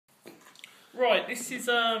Right, this is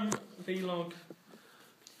vlog.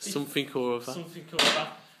 Something or other. Something or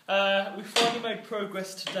other. We finally made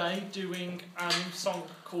progress today doing a new song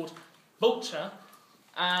called Vulture,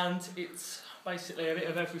 and it's basically a bit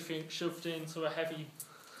of everything shoved into a heavy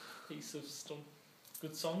piece of stuff.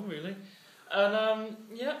 Good song, really. And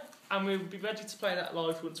and we'll be ready to play that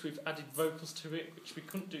live once we've added vocals to it, which we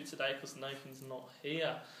couldn't do today because Nathan's not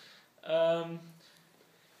here.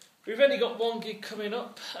 We've only got one gig coming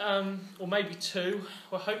up, or maybe two.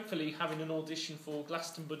 We're hopefully having an audition for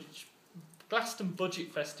Glaston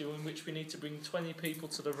Budget Festival, in which we need to bring 20 people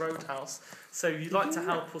to the Roadhouse. So if you'd like to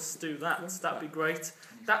help us do that, that'd be great.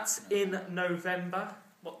 That's in November.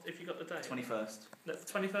 What if you got the date? 21st. That's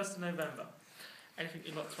the 21st of November. Anything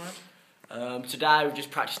you'd like to add? Today we've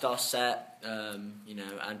just practiced our set,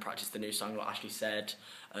 and practiced the new song, like Ashley said.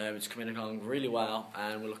 It's coming along really well,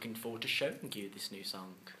 and we're looking forward to showing you this new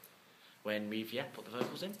song when we've put the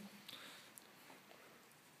vocals in.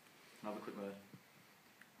 Another quick word.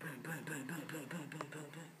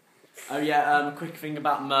 Oh yeah, a quick thing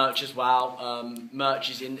about merch as well.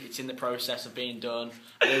 Merch is it's in the process of being done.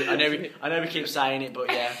 I know we keep saying it, but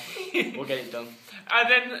yeah, we'll get it done. And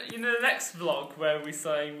then in the next vlog where we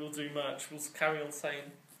say we'll do merch, we'll carry on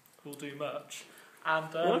saying we'll do merch. And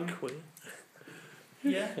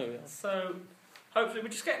yeah, so hopefully we're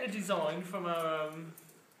just getting a design from our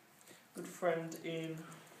good friend in,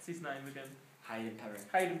 what's his name again?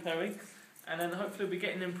 Hayden Perry. And then hopefully we'll be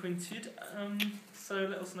getting them printed. So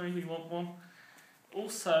let us know if you want one.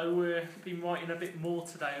 Also, we've been writing a bit more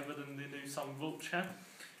today other than the new song Vulture.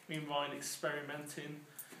 We've been writing, experimenting.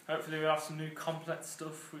 Hopefully we'll have some new complex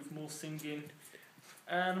stuff with more singing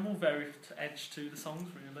and a more varied edge to the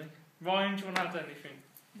songs, really. Ryan, do you want to add anything?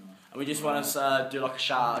 No. And we just want to do like a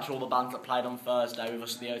shout out to all the bands that played on Thursday with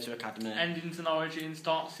us at the O2 Academy. Endings and Origins,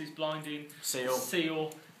 Dances, Blinding,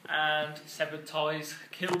 Seal and Severed Ties.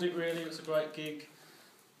 Killed it, really. It was a great gig.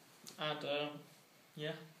 And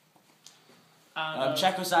yeah. And,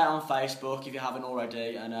 check us out on Facebook if you haven't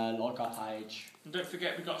already, and like our page. And don't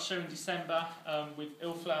forget, we've got a show in December with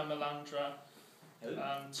Ilfla and Melandra,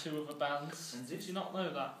 two other bands. Did you not know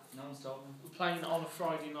that? No one's told me. We're playing on a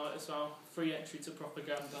Friday night as well. Free entry to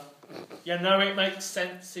Propaganda. Yeah, no, it makes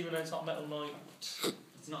sense, even though it's not Metal Night.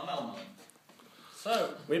 It's not a Metal Night.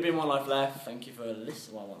 So we've been One Life Left. Thank you for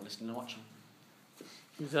listening and watching.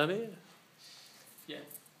 Is that it? Yeah.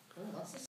 Oh, that's